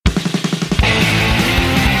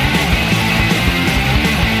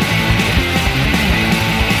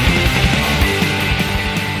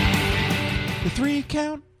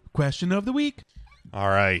question of the week. All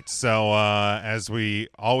right. So as we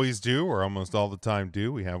always do, or almost all the time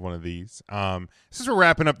do, we have one of these. Since we're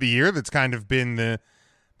wrapping up the year, that's kind of been the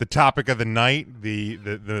topic of the night,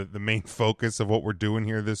 the main focus of what we're doing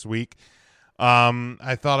here this week.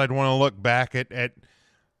 I thought I'd want to look back at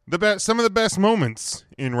some of the best moments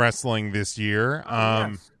in wrestling this year.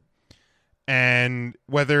 Yes. And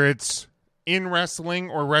whether it's in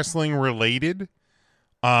wrestling or wrestling related,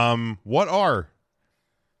 what are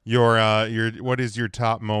what is your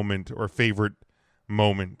top moment or favorite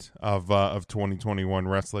moment of 2021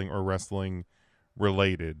 wrestling or wrestling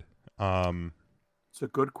related? It's a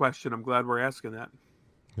good question. I'm glad we're asking that.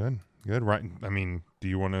 Good. Right. I mean, do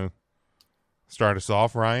you want to start us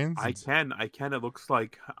off, Ryan? I can. It looks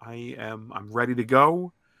like I'm ready to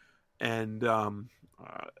go. And I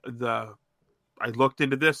looked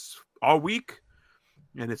into this all week,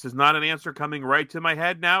 and this is not an answer coming right to my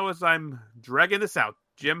head now as I'm dragging this out,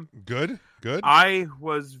 Jim. Good. I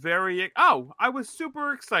was I was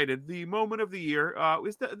super excited. The moment of the year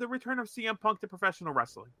was the return of CM Punk to professional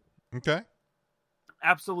wrestling. Okay.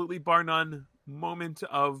 Absolutely, bar none, moment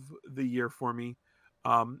of the year for me.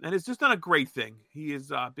 And it's just done a great thing. He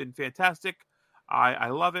has been fantastic. I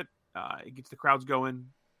love it. It gets the crowds going.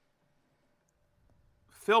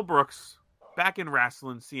 Phil Brooks, back in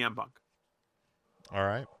wrestling, CM Punk. All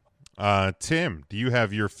right. Tim, do you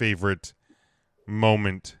have your favorite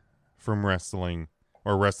moment from wrestling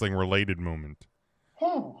or wrestling related moment?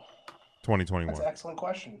 2021. That's an excellent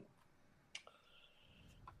question.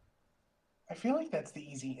 I feel like that's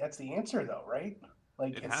the answer though, right?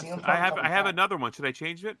 Like I have another one. Should I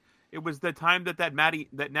change it? It was the time that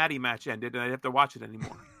Natty match ended, and I have to watch it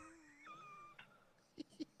anymore.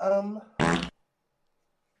 I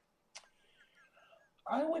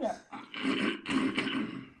would.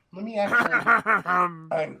 Let me actually. I'm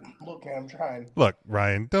trying. Look,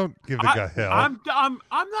 Ryan, don't give the guy hell. I'm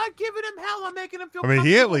not giving him hell. I'm making him feel. I mean,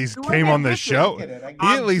 he at least came on the show.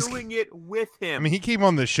 I'm doing it with him. I mean, he came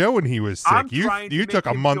on the show when he was sick. You took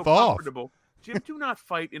a month off. Jim, do not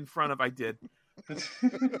fight in front of. I did.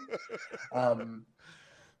 How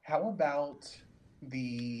about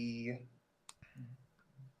the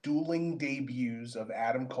dueling debuts of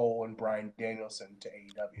Adam Cole and Bryan Danielson to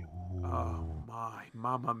AEW? Oh my,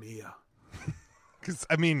 Mamma Mia! Because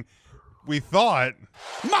I mean, we thought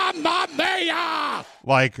Mamma Mia!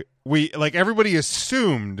 Like everybody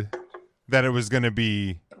assumed that it was going to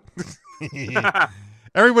be.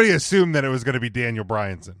 Everybody assumed that it was going to be Daniel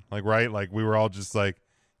Bryanson, right? Like we were all just like,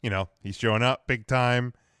 he's showing up big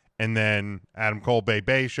time, and then Adam Cole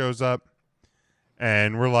Bay shows up,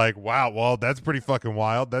 and we're like, wow, well that's pretty fucking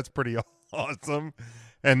wild, that's pretty awesome,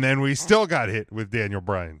 and then we still got hit with Daniel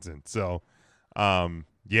Bryanson. So,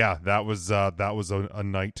 yeah, that was a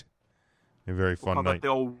night, a very fun How about night. the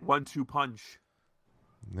old 1-2 punch?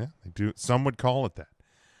 Yeah, they do. Some would call it that.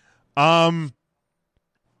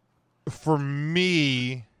 For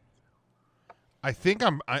me, I think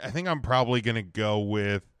I'm probably gonna go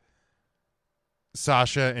with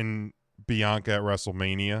Sasha and Bianca at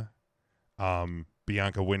WrestleMania.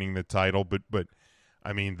 Bianca winning the title, but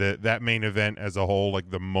I mean that main event as a whole, like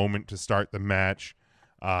the moment to start the match,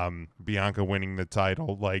 Bianca winning the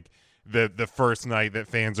title, like the first night that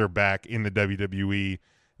fans are back in the WWE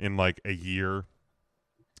in like a year.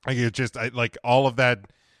 Like it just like all of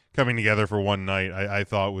that coming together for one night, I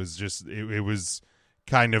thought was just it was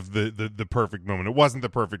kind of the perfect moment. It wasn't the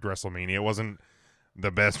perfect WrestleMania. It wasn't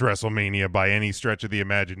the best WrestleMania by any stretch of the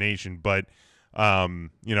imagination, but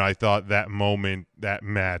I thought that moment, that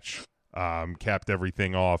match, capped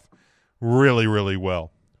everything off really, really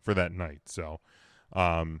well for that night. So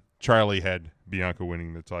Charlie had Bianca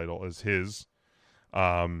winning the title as his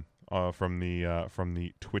from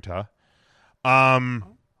the Twitter.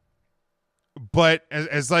 But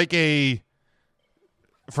as like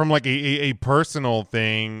from like a personal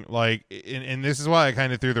thing, like, and this is why I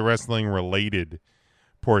kind of threw the wrestling related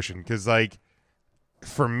portion, because like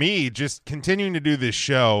for me, just continuing to do this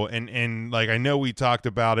show, and like I know we talked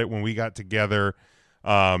about it when we got together,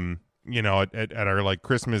 at our like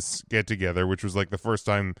Christmas get together, which was like the first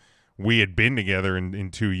time we had been together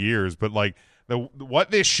in 2 years. But like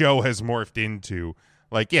what this show has morphed into,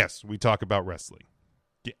 like, yes, we talk about wrestling.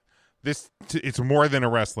 It's more than a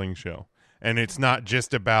wrestling show, and it's not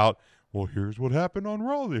just about, well, here's what happened on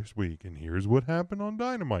Raw this week, and here's what happened on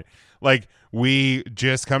Dynamite. Like, we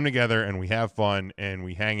just come together and we have fun and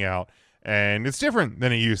we hang out, and it's different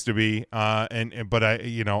than it used to be. But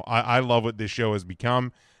I love what this show has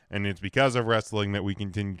become, and it's because of wrestling that we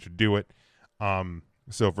continue to do it.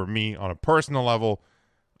 So for me, on a personal level,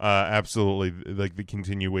 absolutely, like the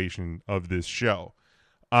continuation of this show.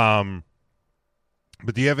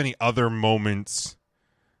 But do you have any other moments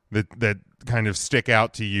that kind of stick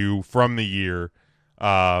out to you from the year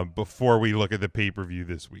before we look at the pay-per-view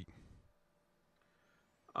this week?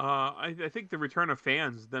 I think the return of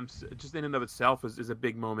fans, them just in and of itself, is a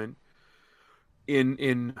big moment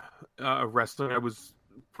in wrestling. I was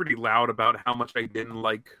pretty loud about how much I didn't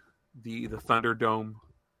like the Thunderdome,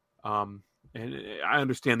 and I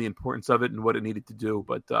understand the importance of it and what it needed to do,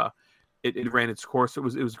 but it ran its course. It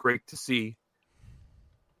was great to see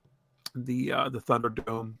the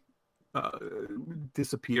Thunderdome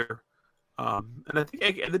disappear, and I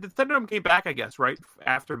think the Thunderdome came back, I guess, right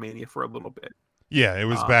after Mania for a little bit. Yeah, it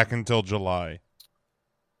was back until July.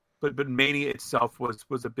 But Mania itself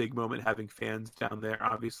was a big moment, having fans down there,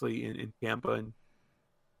 obviously in Tampa, and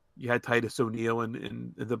you had Titus O'Neil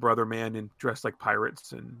and the Brother Man and dressed like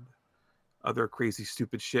pirates and other crazy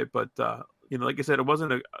stupid shit. But like I said, it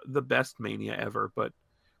wasn't the best Mania ever, but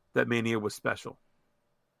that Mania was special.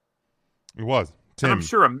 It was. Tim. And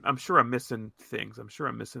I'm sure I'm missing things. I'm sure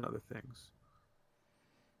I'm missing other things.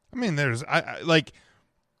 I mean, there's I like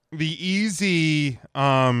the easy.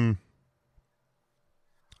 I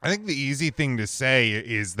think the easy thing to say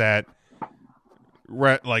is that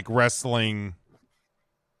like wrestling.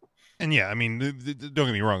 And yeah, I mean, don't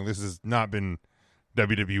get me wrong. This has not been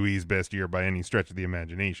WWE's best year by any stretch of the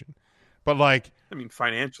imagination. But like, I mean,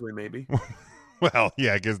 financially, maybe. Well,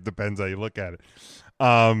 yeah, I guess it depends how you look at it.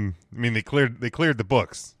 I mean, they cleared the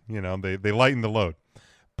books. They lightened the load.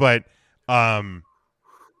 But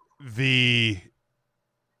they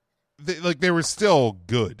were still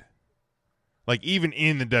good. Like even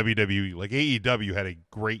in the WWE, like AEW had a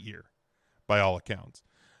great year by all accounts.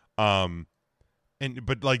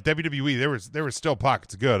 But like WWE, there was still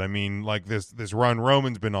pockets of good. I mean, like this run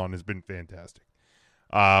Roman's been on has been fantastic.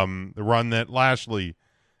 The run that Lashley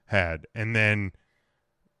had, and then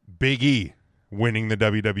Big E winning the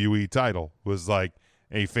WWE title was like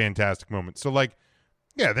a fantastic moment. So like,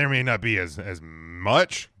 yeah, there may not be as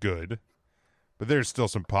much good, but there's still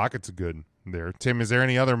some pockets of good there. Tim, is there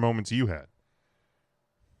any other moments you had?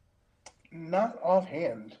 Not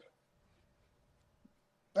offhand.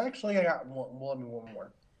 Actually, I got one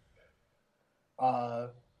more.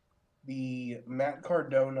 The Matt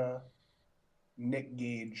Cardona, Nick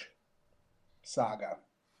Gage saga.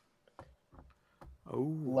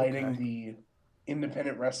 Oh, lighting the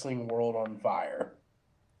independent wrestling world on fire.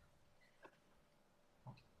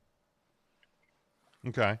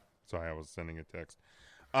 Okay. Sorry, I was sending a text.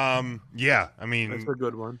 Yeah, I mean, that's a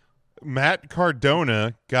good one. Matt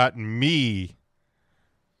Cardona got me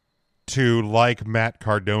to like Matt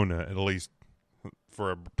Cardona, at least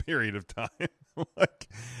for a period of time,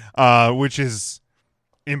 which is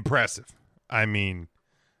impressive. I mean,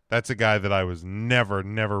 that's a guy that I was never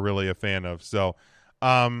really a fan of. So,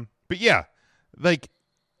 but yeah, like,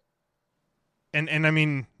 and I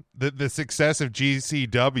mean, the success of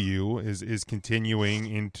GCW is continuing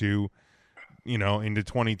into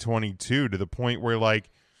 2022 to the point where like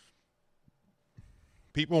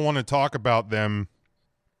people want to talk about them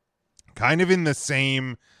kind of in the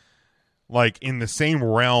same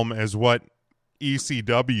realm as what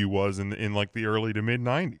ECW was in like the early to mid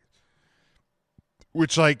 90s.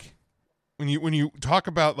 Which, like, when you talk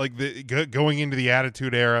about like the going into the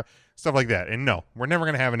Attitude Era, stuff like that, and no, we're never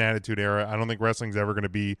going to have an Attitude Era. I don't think wrestling's ever going to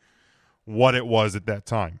be what it was at that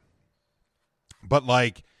time. But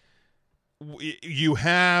like, you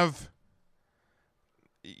have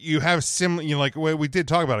similar, like we did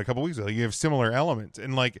talk about it a couple weeks ago. You have similar elements,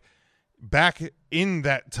 and like back in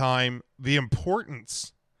that time, the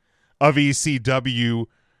importance of ECW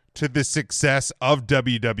to the success of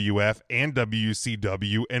WWF and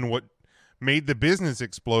WCW and what made the business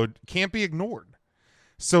explode can't be ignored.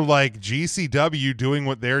 So like GCW doing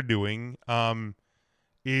what they're doing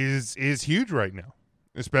is huge right now,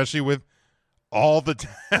 especially with all the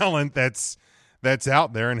talent that's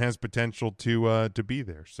out there and has potential to be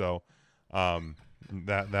there. So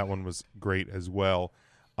that one was great as well.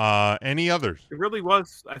 Any others? It really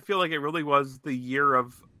was. I feel like it really was the year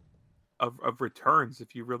of returns.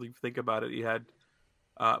 If you really think about it, you had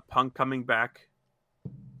Punk coming back,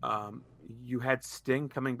 you had Sting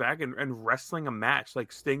coming back and wrestling a match,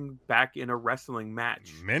 like Sting back in a wrestling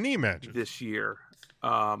match, many matches this year.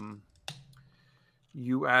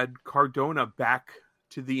 You had Cardona back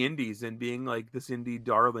to the indies and being like this indie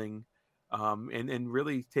darling, and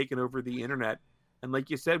really taking over the internet. And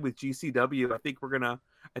like you said with GCW, I think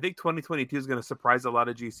 2022 is gonna surprise a lot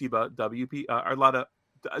of GCW, a lot of.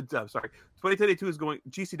 2022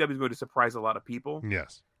 GCW is going to surprise a lot of people.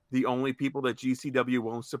 Yes. the only people that GCW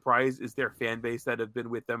won't surprise is their fan base that have been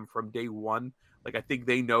with them from day one. Like, I think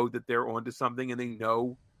they know that they're onto something, and they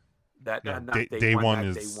know that Yeah, not day one not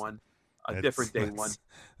is day one, a different day one.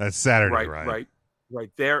 That's Saturday, Right.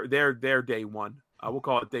 They're day one. We'll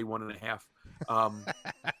call it day 1.5.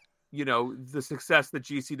 You know, the success that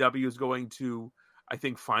GCW is going to, I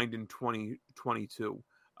think, find in 2022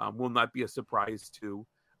 will not be a surprise to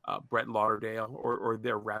Brett Lauderdale or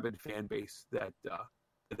their rabid fan base that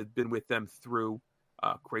have been with them through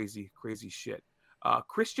crazy shit.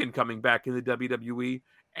 Christian coming back in the WWE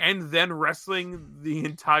and then wrestling the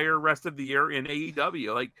entire rest of the year in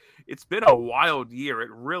AEW. Like, it's been a wild year. It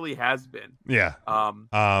really has been. Yeah.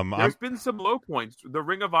 There's been some low points. The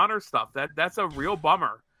Ring of Honor stuff, that's a real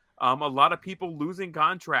bummer. A lot of people losing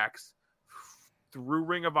contracts through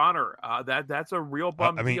Ring of Honor. That's a real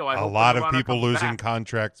bum deal. A lot of people losing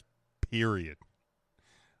contracts, period.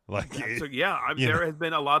 Like, there has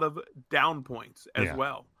been a lot of down points as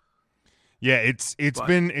well. Yeah, it's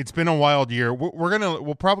been a wild year.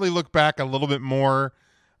 We'll probably look back a little bit more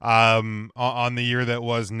on the year that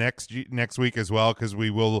was next week as well, because we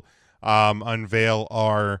will unveil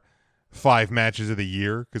our 5 matches of the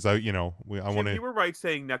year. Because I want to. You were right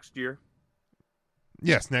saying next year.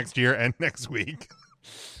 Yes, next year and next week.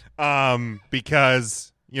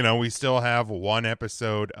 Because we still have 1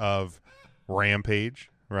 episode of Rampage,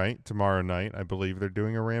 right? Tomorrow night, I believe they're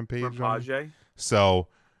doing a Rampage. So,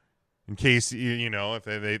 in case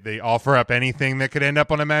if they offer up anything that could end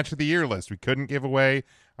up on a match of the year list, we couldn't give away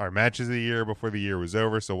our matches of the year before the year was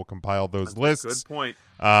over, so we'll compile those lists. Good point.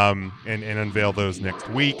 And unveil those next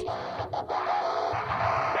week.